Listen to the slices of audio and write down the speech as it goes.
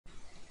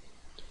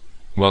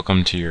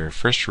Welcome to your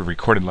first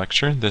recorded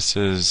lecture. This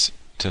is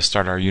to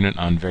start our unit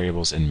on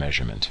variables in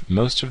measurement.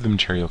 Most of the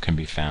material can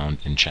be found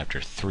in Chapter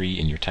 3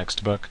 in your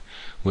textbook,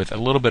 with a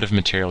little bit of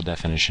material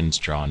definitions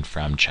drawn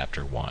from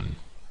Chapter 1.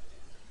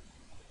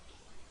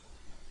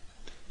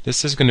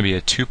 This is going to be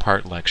a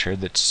two-part lecture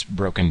that's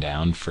broken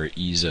down for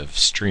ease of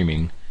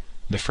streaming.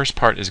 The first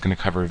part is going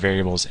to cover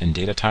variables and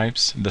data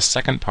types. The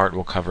second part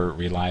will cover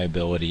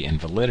reliability and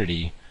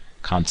validity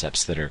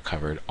concepts that are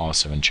covered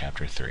also in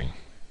Chapter 3.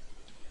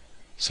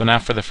 So now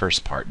for the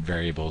first part,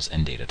 variables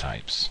and data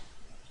types.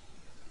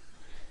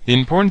 The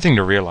important thing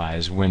to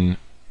realize when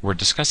we're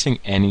discussing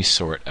any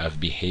sort of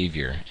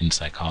behavior in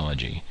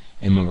psychology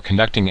and when we're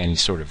conducting any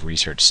sort of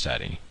research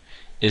study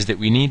is that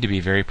we need to be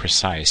very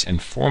precise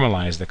and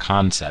formalize the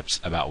concepts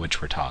about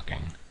which we're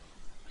talking.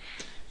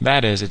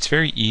 That is, it's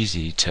very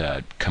easy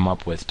to come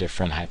up with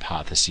different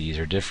hypotheses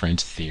or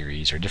different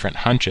theories or different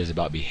hunches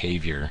about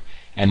behavior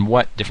and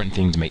what different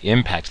things may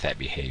impact that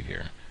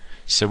behavior.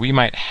 So we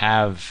might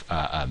have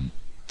a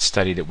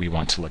study that we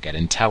want to look at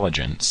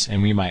intelligence,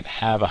 and we might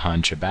have a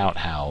hunch about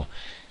how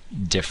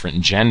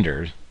different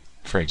genders,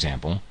 for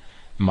example,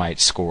 might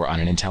score on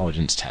an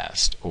intelligence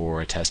test, or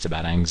a test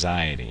about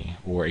anxiety,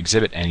 or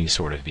exhibit any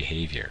sort of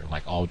behavior,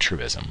 like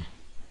altruism.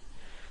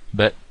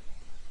 But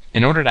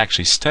in order to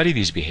actually study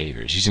these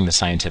behaviors using the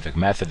scientific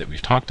method that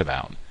we've talked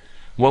about,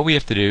 what we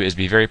have to do is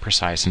be very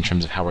precise in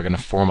terms of how we're going to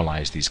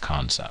formalize these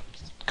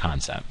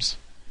concepts.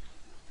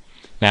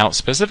 Now,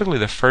 specifically,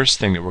 the first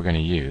thing that we're going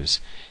to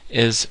use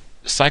is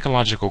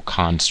psychological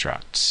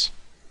constructs.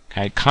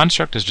 Okay?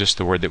 Construct is just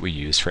the word that we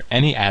use for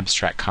any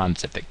abstract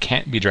concept that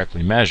can't be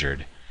directly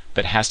measured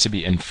but has to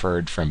be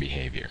inferred from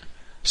behavior.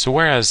 So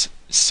whereas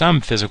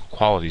some physical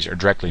qualities are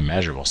directly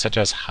measurable, such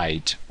as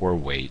height or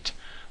weight,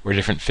 or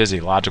different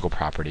physiological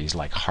properties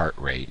like heart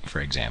rate,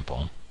 for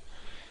example,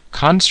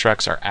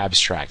 constructs are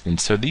abstract, and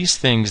so these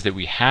things that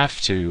we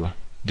have to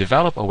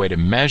develop a way to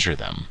measure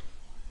them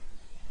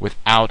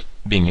without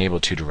being able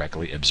to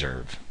directly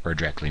observe or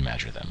directly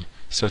measure them.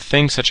 So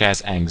things such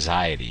as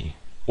anxiety,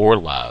 or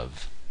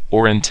love,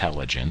 or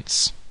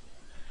intelligence,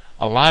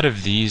 a lot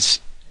of these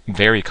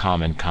very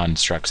common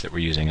constructs that we're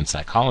using in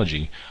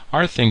psychology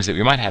are things that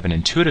we might have an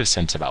intuitive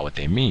sense about what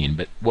they mean,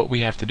 but what we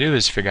have to do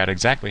is figure out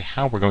exactly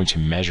how we're going to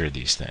measure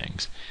these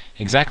things.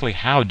 Exactly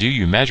how do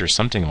you measure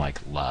something like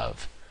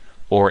love,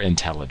 or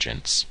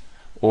intelligence,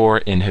 or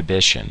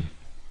inhibition,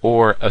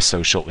 or a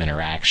social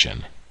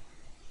interaction?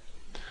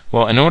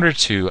 Well, in order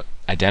to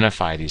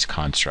identify these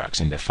constructs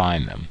and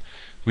define them,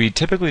 we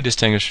typically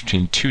distinguish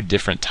between two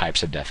different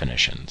types of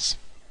definitions.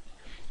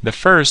 The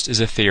first is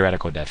a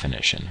theoretical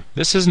definition.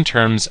 This is in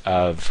terms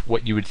of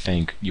what you would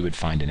think you would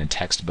find in a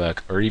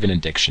textbook or even a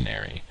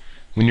dictionary.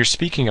 When you're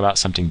speaking about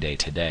something day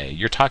to day,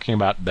 you're talking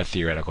about the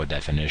theoretical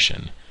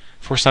definition.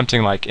 For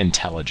something like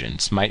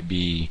intelligence, might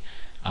be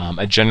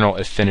a general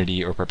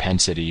affinity or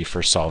propensity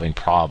for solving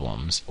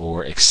problems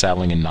or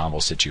excelling in novel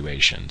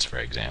situations, for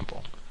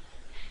example.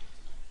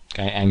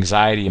 Okay,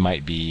 anxiety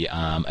might be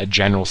a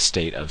general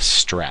state of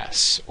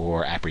stress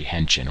or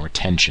apprehension or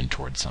tension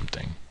towards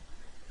something.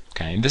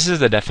 Okay, and this is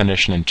the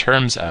definition in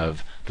terms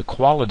of the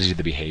qualities of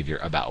the behavior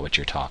about which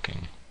you're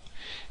talking.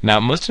 Now,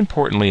 most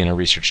importantly in a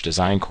research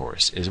design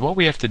course is what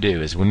we have to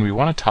do is when we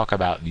want to talk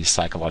about these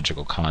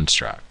psychological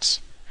constructs,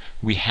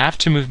 we have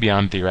to move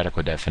beyond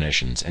theoretical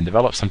definitions and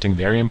develop something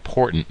very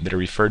important that are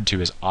referred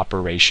to as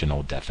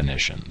operational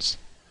definitions.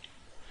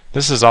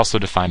 This is also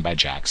defined by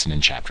Jackson in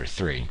Chapter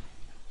 3.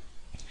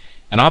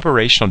 An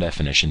operational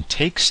definition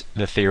takes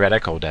the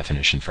theoretical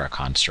definition for a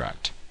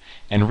construct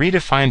and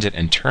redefines it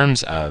in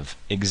terms of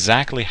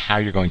exactly how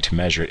you're going to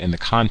measure it in the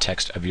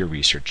context of your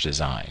research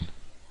design.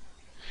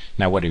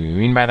 Now, what do we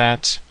mean by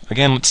that?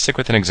 Again, let's stick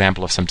with an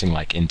example of something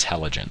like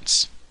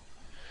intelligence.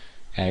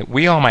 Okay,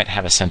 we all might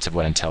have a sense of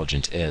what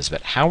intelligence is,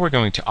 but how we're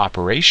going to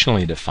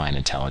operationally define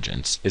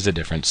intelligence is a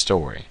different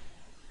story.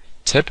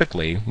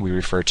 Typically, we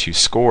refer to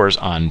scores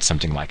on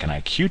something like an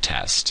IQ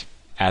test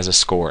as a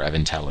score of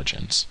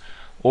intelligence.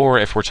 Or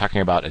if we're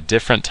talking about a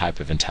different type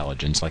of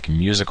intelligence, like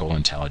musical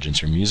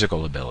intelligence or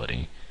musical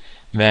ability,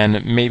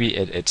 then maybe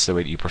it's the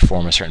way that you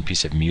perform a certain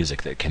piece of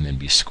music that can then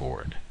be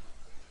scored.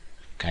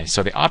 Okay,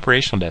 so the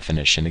operational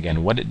definition,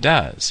 again, what it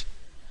does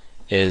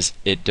is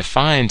it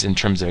defines in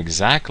terms of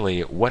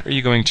exactly what are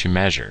you going to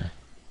measure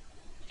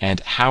and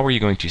how are you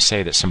going to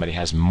say that somebody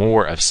has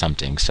more of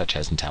something, such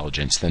as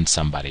intelligence, than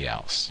somebody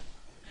else.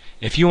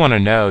 If you want to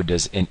know,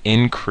 does an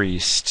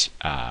increased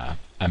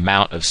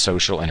amount of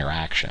social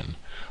interaction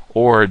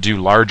or do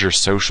larger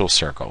social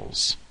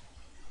circles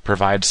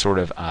provide sort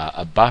of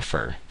a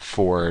buffer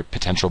for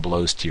potential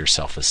blows to your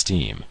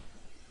self-esteem?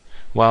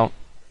 Well,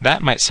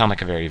 that might sound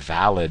like a very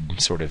valid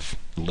sort of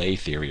lay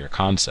theory or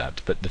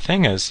concept, but the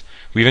thing is,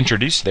 we've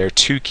introduced there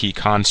two key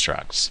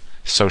constructs,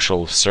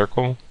 social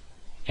circle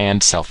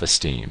and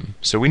self-esteem.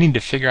 So we need to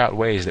figure out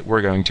ways that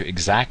we're going to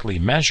exactly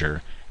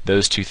measure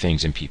those two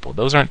things in people.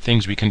 Those aren't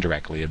things we can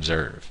directly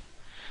observe.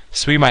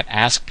 So we might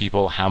ask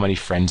people how many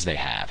friends they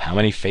have, how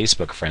many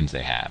Facebook friends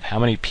they have, how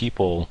many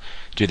people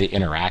do they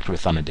interact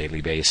with on a daily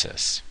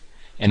basis.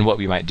 And what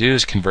we might do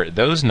is convert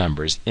those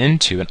numbers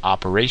into an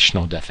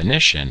operational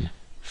definition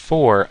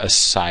for a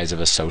size of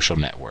a social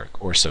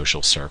network or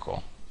social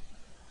circle.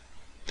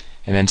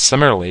 And then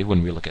similarly,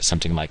 when we look at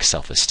something like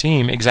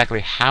self-esteem,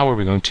 exactly how are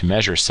we going to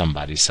measure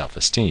somebody's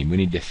self-esteem? We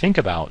need to think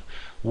about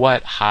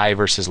what high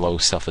versus low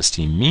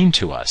self-esteem mean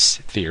to us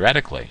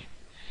theoretically,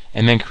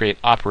 and then create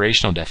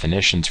operational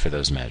definitions for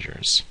those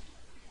measures.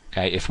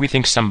 Okay, if we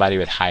think somebody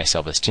with high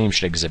self-esteem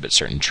should exhibit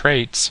certain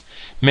traits,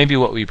 maybe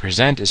what we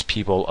present is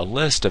people a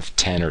list of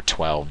 10 or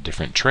 12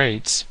 different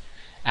traits,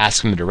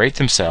 ask them to rate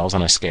themselves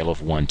on a scale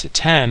of 1 to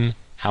 10,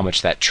 how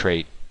much that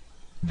trait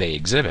they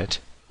exhibit,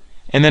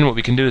 and then what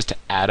we can do is to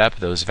add up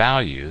those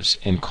values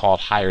and call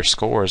higher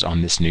scores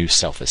on this new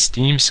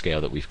self-esteem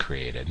scale that we've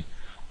created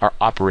our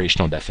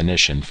operational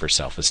definition for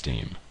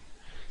self-esteem.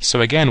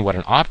 So again, what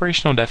an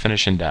operational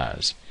definition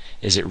does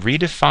is it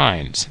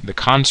redefines the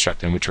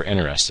construct in which we're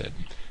interested,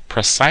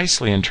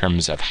 precisely in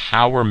terms of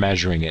how we're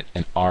measuring it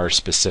in our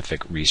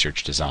specific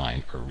research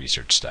design or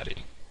research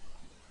study.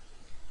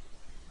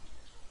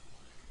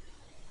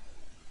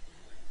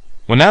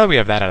 Well, now that we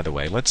have that out of the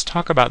way, let's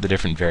talk about the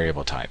different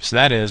variable types.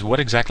 That is, what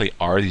exactly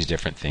are these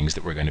different things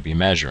that we're going to be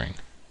measuring?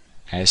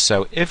 Okay,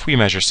 so if we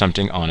measure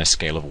something on a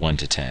scale of 1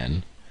 to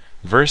 10,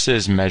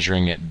 versus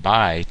measuring it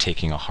by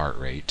taking a heart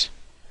rate,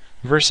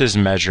 versus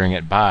measuring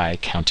it by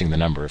counting the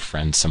number of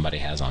friends somebody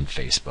has on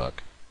Facebook,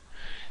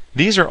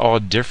 these are all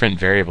different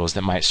variables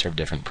that might serve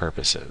different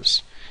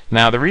purposes.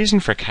 Now, the reason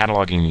for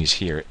cataloging these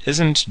here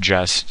isn't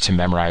just to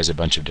memorize a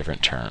bunch of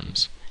different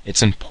terms.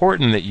 It's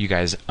important that you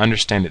guys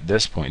understand at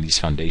this point these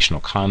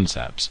foundational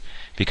concepts,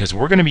 because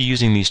we're going to be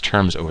using these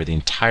terms over the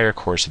entire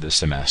course of the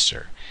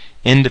semester.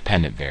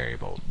 Independent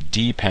variable,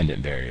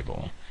 dependent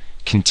variable,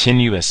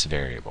 continuous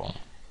variable.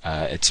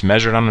 It's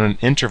measured on an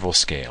interval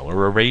scale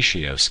or a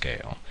ratio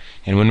scale.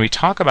 And when we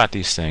talk about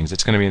these things,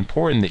 it's going to be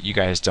important that you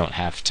guys don't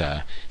have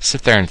to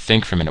sit there and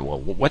think for a minute, well,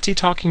 what's he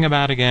talking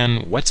about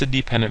again? What's a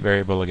dependent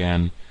variable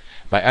again?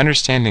 By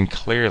understanding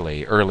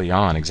clearly early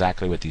on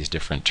exactly what these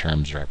different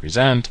terms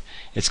represent,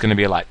 it's going to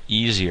be a lot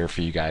easier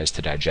for you guys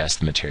to digest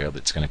the material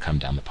that's going to come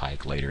down the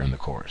pike later in the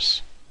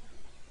course.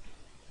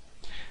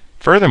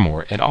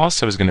 Furthermore, it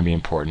also is going to be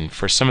important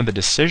for some of the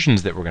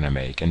decisions that we're going to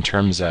make in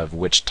terms of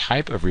which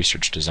type of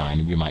research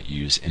design we might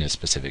use in a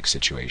specific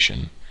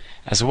situation,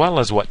 as well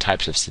as what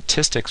types of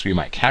statistics we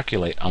might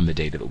calculate on the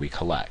data that we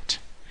collect.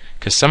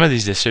 Because some of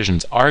these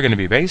decisions are going to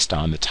be based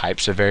on the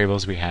types of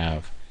variables we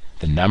have,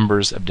 the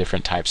numbers of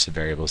different types of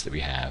variables that we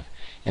have,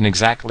 and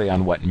exactly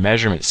on what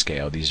measurement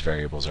scale these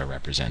variables are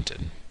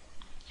represented.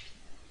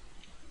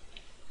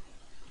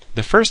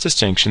 The first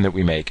distinction that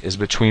we make is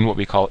between what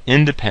we call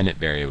independent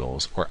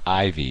variables, or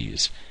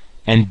IVs,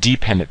 and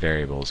dependent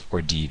variables,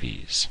 or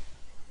DVs.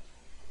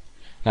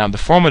 Now, the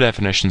formal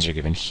definitions are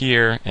given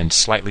here, and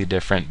slightly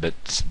different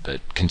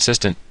but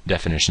consistent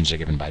definitions are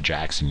given by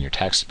Jackson in your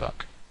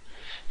textbook.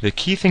 The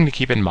key thing to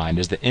keep in mind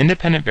is that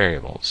independent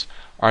variables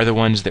are the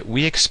ones that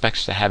we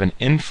expect to have an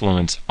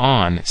influence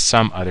on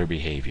some other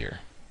behavior.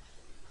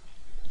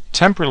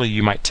 Temporally,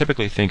 you might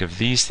typically think of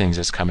these things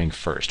as coming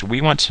first.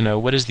 We want to know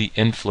what is the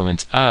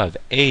influence of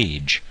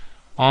age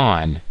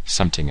on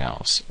something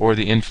else, or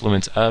the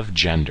influence of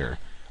gender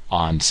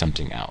on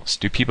something else.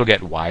 Do people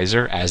get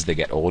wiser as they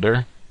get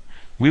older?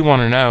 We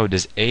want to know,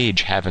 does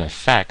age have an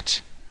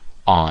effect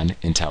on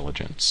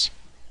intelligence?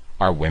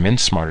 Are women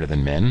smarter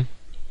than men?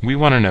 We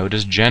want to know,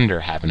 does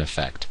gender have an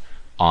effect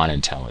on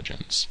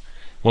intelligence?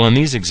 Well, in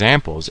these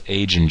examples,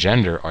 age and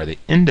gender are the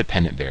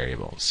independent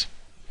variables,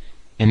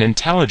 and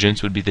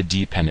intelligence would be the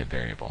dependent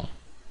variable.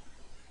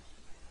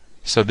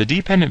 So the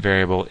dependent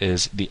variable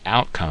is the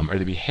outcome or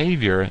the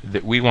behavior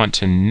that we want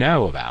to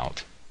know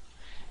about.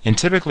 And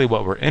typically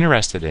what we're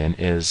interested in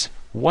is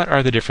what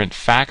are the different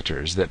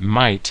factors that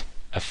might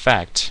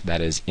affect, that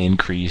is,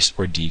 increase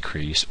or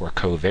decrease or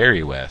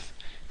covary with,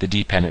 the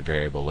dependent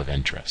variable of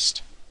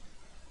interest.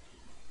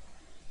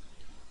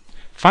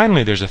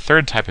 Finally, there's a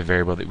third type of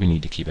variable that we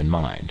need to keep in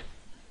mind.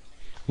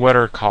 What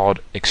are called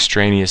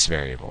extraneous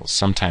variables,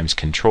 sometimes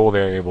control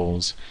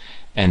variables,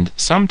 and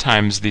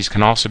sometimes these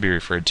can also be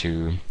referred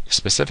to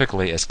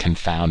specifically as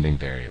confounding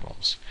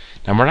variables.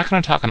 Now, we're not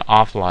going to talk an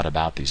awful lot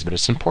about these, but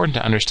it's important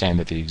to understand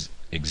that these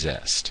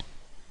exist.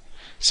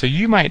 So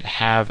you might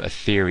have a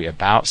theory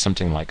about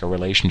something like a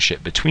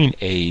relationship between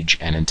age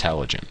and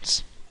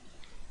intelligence.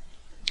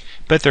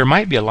 But there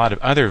might be a lot of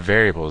other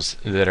variables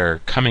that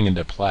are coming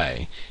into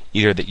play,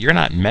 either that you're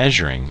not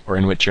measuring or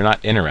in which you're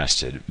not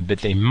interested, but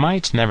they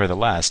might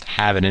nevertheless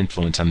have an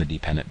influence on the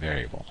dependent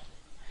variable.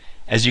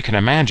 As you can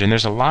imagine,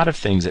 there's a lot of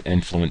things that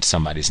influence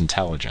somebody's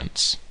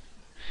intelligence.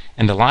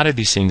 And a lot of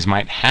these things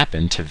might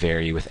happen to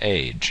vary with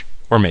age,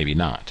 or maybe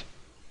not.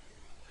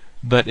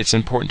 But it's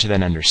important to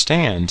then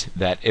understand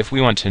that if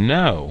we want to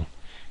know,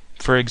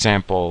 for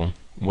example,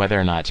 whether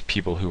or not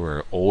people who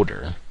are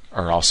older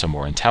are also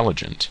more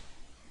intelligent,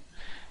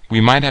 we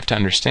might have to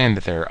understand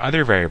that there are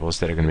other variables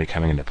that are going to be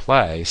coming into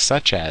play,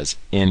 such as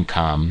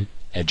income,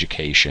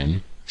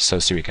 education,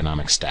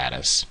 socioeconomic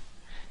status,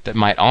 that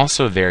might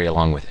also vary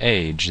along with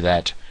age,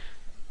 that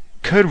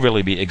could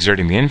really be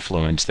exerting the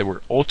influence that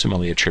we're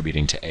ultimately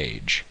attributing to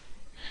age.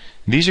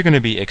 These are going to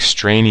be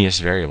extraneous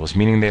variables,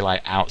 meaning they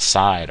lie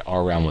outside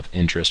our realm of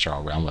interest or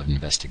our realm of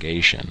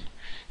investigation.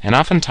 And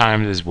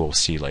oftentimes, as we'll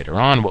see later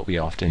on, what we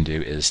often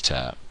do is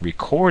to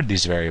record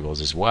these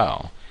variables as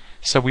well.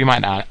 So we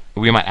might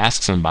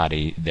ask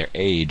somebody their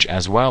age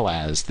as well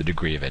as the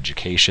degree of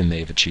education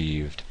they've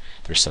achieved,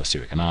 their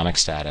socioeconomic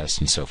status,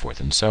 and so forth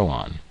and so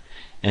on.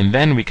 And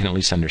then we can at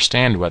least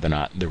understand whether or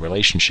not the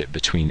relationship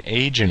between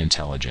age and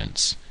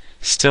intelligence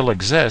still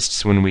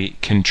exists when we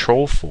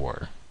control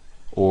for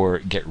or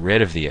get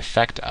rid of the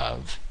effect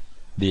of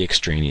the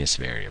extraneous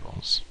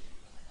variables.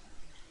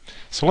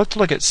 So let's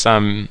look at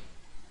some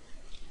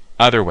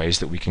other ways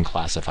that we can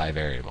classify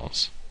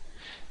variables.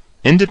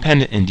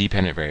 Independent and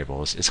dependent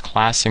variables is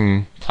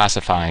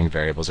classifying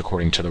variables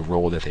according to the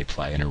role that they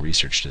play in a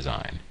research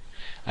design.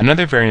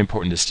 Another very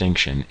important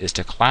distinction is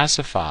to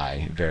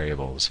classify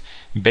variables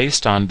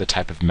based on the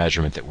type of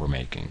measurement that we're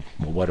making.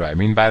 Well, what do I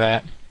mean by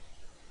that?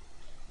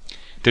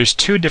 There's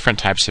two different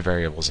types of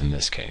variables in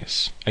this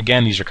case.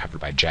 Again, these are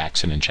covered by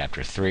Jackson in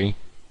Chapter 3.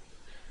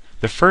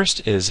 The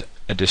first is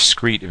a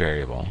discrete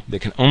variable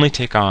that can only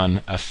take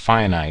on a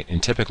finite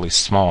and typically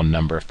small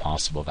number of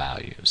possible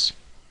values.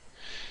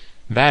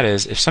 That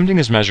is, if something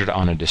is measured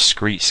on a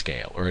discrete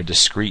scale or a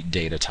discrete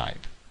data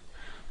type,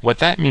 what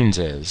that means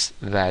is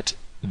that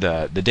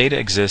the data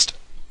exist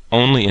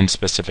only in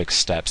specific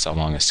steps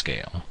along a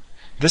scale.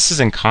 This is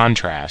in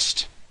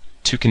contrast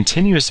to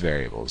continuous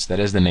variables that,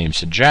 as the name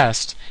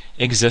suggests,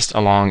 exist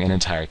along an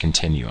entire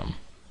continuum.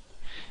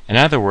 In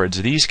other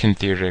words, these can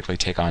theoretically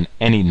take on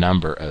any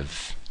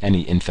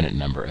infinite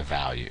number of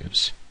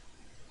values.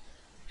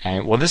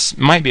 And, well, this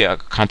might be a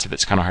concept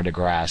that's kind of hard to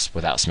grasp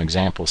without some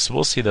examples, so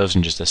we'll see those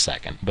in just a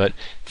second. But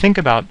think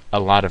about a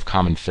lot of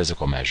common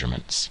physical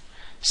measurements,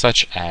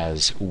 such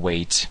as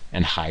weight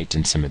and height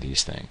and some of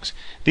these things.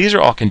 These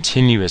are all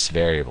continuous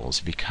variables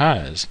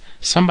because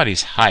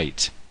somebody's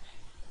height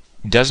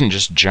doesn't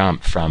just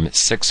jump from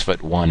 6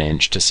 foot 1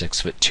 inch to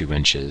 6 foot 2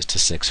 inches to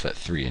 6 foot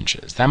 3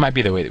 inches. That might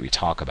be the way that we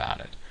talk about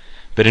it.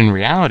 But in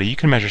reality, you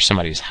can measure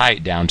somebody's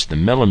height down to the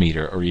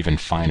millimeter or even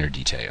finer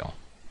detail.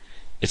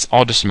 It's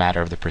all just a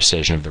matter of the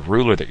precision of the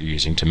ruler that you're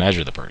using to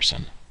measure the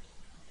person.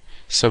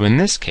 So in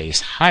this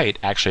case, height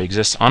actually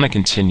exists on a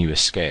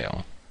continuous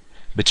scale.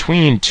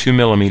 Between 2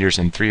 millimeters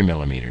and 3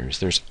 millimeters,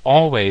 there's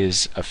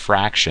always a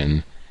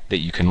fraction that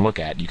you can look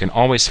at. You can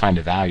always find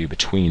a value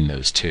between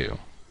those two.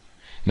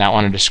 Now,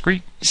 on a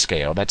discrete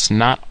scale, that's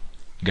not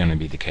going to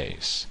be the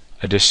case.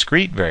 A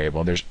discrete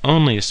variable, there's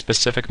only a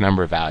specific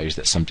number of values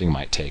that something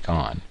might take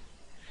on.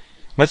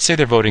 Let's say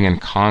they're voting in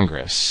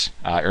Congress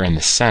or in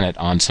the Senate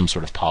on some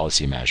sort of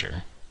policy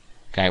measure.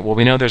 Okay, well,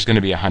 we know there's going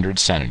to be 100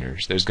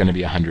 senators. There's going to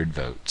be 100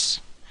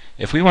 votes.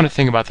 If we want to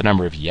think about the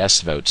number of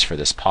yes votes for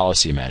this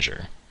policy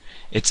measure,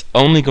 it's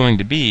only going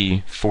to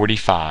be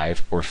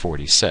 45 or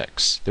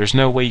 46. There's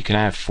no way you can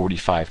have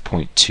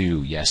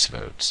 45.2 yes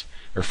votes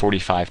or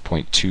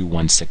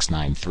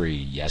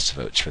 45.21693 yes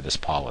votes for this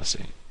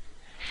policy.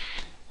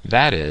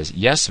 That is,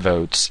 yes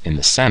votes in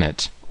the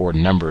Senate, or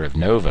number of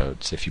no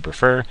votes if you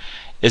prefer,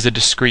 is a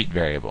discrete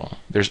variable.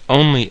 There's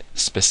only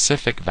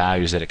specific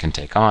values that it can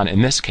take on,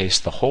 in this case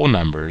the whole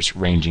numbers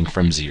ranging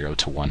from 0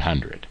 to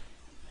 100.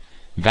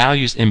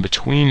 Values in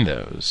between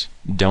those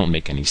don't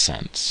make any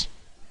sense.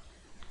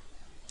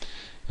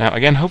 Now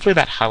again, hopefully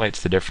that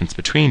highlights the difference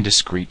between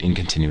discrete and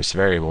continuous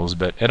variables,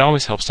 but it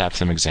always helps to have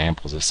some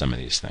examples of some of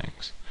these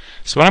things.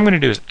 So what I'm going to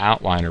do is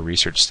outline a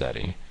research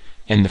study,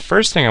 and the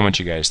first thing I want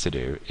you guys to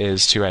do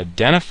is to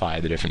identify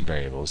the different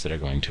variables that are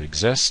going to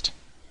exist,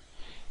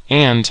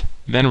 and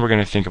then we're going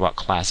to think about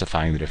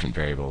classifying the different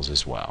variables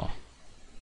as well.